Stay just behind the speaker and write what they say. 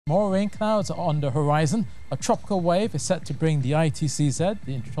More rain clouds are on the horizon. A tropical wave is set to bring the ITCZ,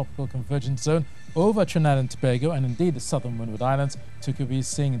 the Intertropical Convergence Zone, over Trinidad and Tobago and indeed the southern Windward Islands. So we could be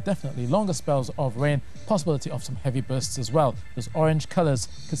seeing definitely longer spells of rain, possibility of some heavy bursts as well. Those orange colors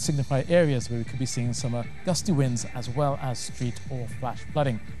could signify areas where we could be seeing some gusty winds as well as street or flash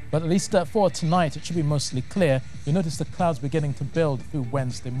flooding. But at least for tonight, it should be mostly clear. You'll notice the clouds beginning to build through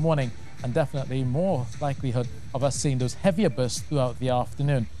Wednesday morning and definitely more likelihood of us seeing those heavier bursts throughout the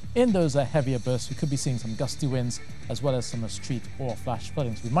afternoon. In those heavier bursts, we could be seeing some gusty winds as well as some street or flash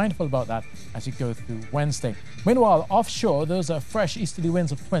flooding. So be mindful about that as you go through Wednesday. Meanwhile, offshore, those fresh easterly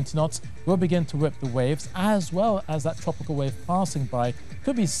winds of 20 knots will begin to whip the waves, as well as that tropical wave passing by.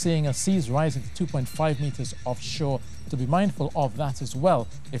 Could be seeing seas rising to 2.5 meters offshore. So be mindful of that as well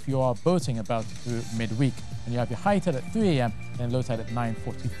if you are boating about through midweek. And you have your high tide at 3 a.m. and low tide at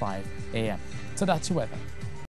 9:45 a.m. So that's your weather.